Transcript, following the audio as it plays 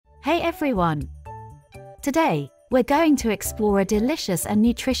Hey everyone! Today, we're going to explore a delicious and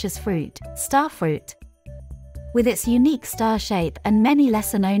nutritious fruit, starfruit. With its unique star shape and many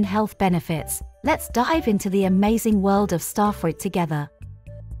lesser-known health benefits, let's dive into the amazing world of starfruit together.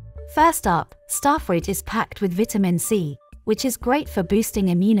 First up, starfruit is packed with vitamin C, which is great for boosting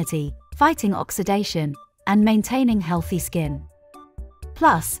immunity, fighting oxidation, and maintaining healthy skin.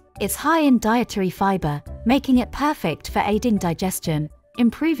 Plus, it's high in dietary fiber, making it perfect for aiding digestion,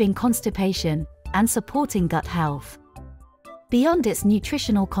 improving constipation, and supporting gut health. Beyond its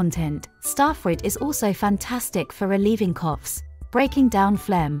nutritional content, starfruit is also fantastic for relieving coughs, breaking down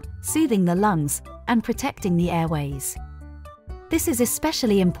phlegm, soothing the lungs, and protecting the airways. This is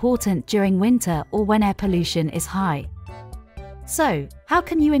especially important during winter or when air pollution is high. So, how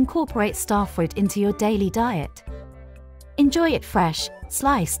can you incorporate starfruit into your daily diet? Enjoy it fresh,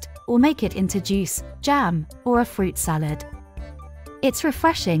 sliced, or make it into juice, jam, or a fruit salad. Its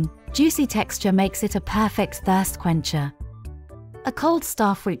refreshing, juicy texture makes it a perfect thirst quencher. A cold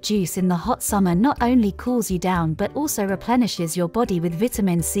starfruit juice in the hot summer not only cools you down but also replenishes your body with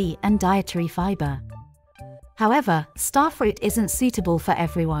vitamin C and dietary fiber. However, starfruit isn't suitable for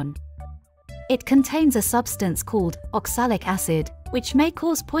everyone. It contains a substance called oxalic acid, which may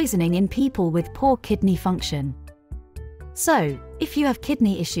cause poisoning in people with poor kidney function. So, if you have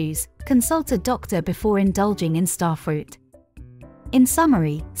kidney issues, consult a doctor before indulging in starfruit. In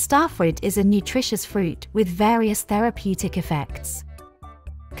summary, starfruit is a nutritious fruit with various therapeutic effects.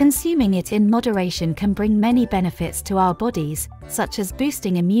 Consuming it in moderation can bring many benefits to our bodies, such as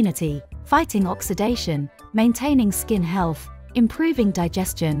boosting immunity, fighting oxidation, maintaining skin health, improving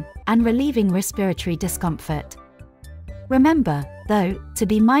digestion, and relieving respiratory discomfort. Remember, though, to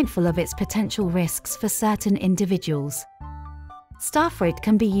be mindful of its potential risks for certain individuals. Starfruit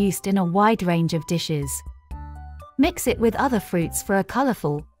can be used in a wide range of dishes. Mix it with other fruits for a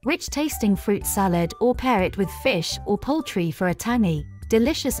colorful, rich-tasting fruit salad, or pair it with fish or poultry for a tangy,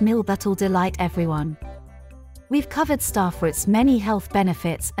 delicious meal that'll delight everyone. We've covered starfruit's many health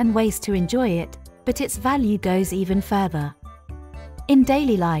benefits and ways to enjoy it, but its value goes even further. In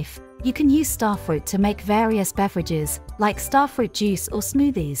daily life, you can use starfruit to make various beverages, like starfruit juice or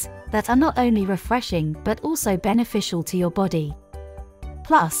smoothies, that are not only refreshing but also beneficial to your body.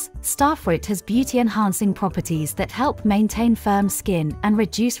 Plus, starfruit has beauty-enhancing properties that help maintain firm skin and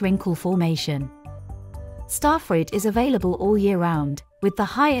reduce wrinkle formation. Starfruit is available all year round, with the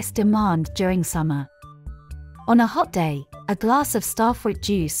highest demand during summer. On a hot day, a glass of starfruit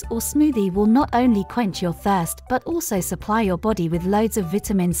juice or smoothie will not only quench your thirst but also supply your body with loads of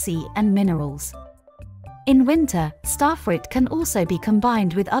vitamin C and minerals. In winter, starfruit can also be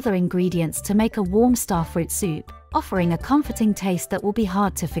combined with other ingredients to make a warm starfruit soup, offering a comforting taste that will be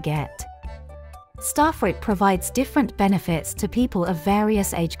hard to forget. Starfruit provides different benefits to people of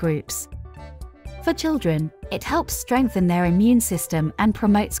various age groups. For children, it helps strengthen their immune system and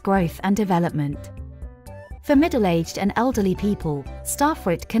promotes growth and development. For middle-aged and elderly people,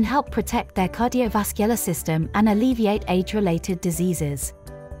 starfruit can help protect their cardiovascular system and alleviate age-related diseases.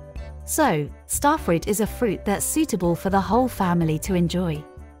 So, starfruit is a fruit that's suitable for the whole family to enjoy.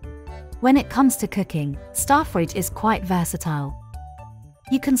 When it comes to cooking, starfruit is quite versatile.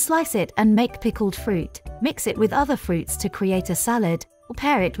 You can slice it and make pickled fruit, mix it with other fruits to create a salad, or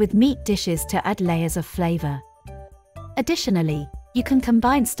pair it with meat dishes to add layers of flavor. Additionally, you can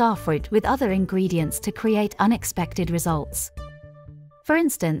combine starfruit with other ingredients to create unexpected results. For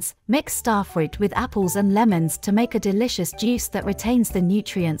instance, mix starfruit with apples and lemons to make a delicious juice that retains the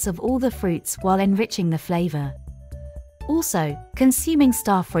nutrients of all the fruits while enriching the flavor. Also, consuming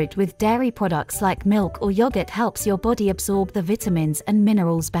starfruit with dairy products like milk or yogurt helps your body absorb the vitamins and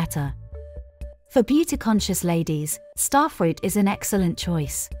minerals better. For beauty-conscious ladies, starfruit is an excellent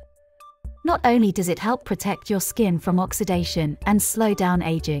choice. Not only does it help protect your skin from oxidation and slow down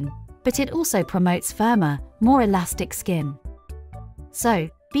aging, but it also promotes firmer, more elastic skin. So,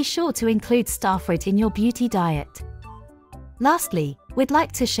 be sure to include starfruit in your beauty diet. Lastly, we'd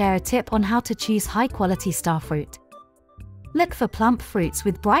like to share a tip on how to choose high-quality starfruit. Look for plump fruits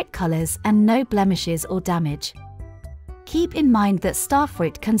with bright colors and no blemishes or damage. Keep in mind that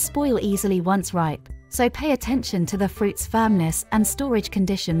starfruit can spoil easily once ripe, so pay attention to the fruit's firmness and storage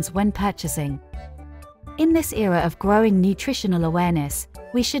conditions when purchasing. In this era of growing nutritional awareness,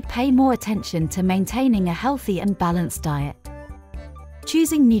 we should pay more attention to maintaining a healthy and balanced diet.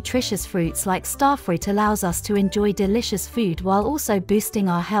 Choosing nutritious fruits like starfruit allows us to enjoy delicious food while also boosting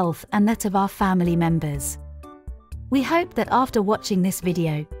our health and that of our family members. We hope that after watching this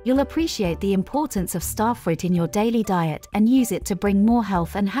video, you'll appreciate the importance of starfruit in your daily diet and use it to bring more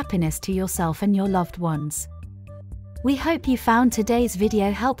health and happiness to yourself and your loved ones. We hope you found today's video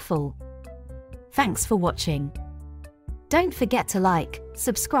helpful. Thanks for watching. Don't forget to like,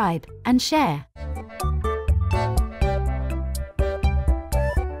 subscribe, and share.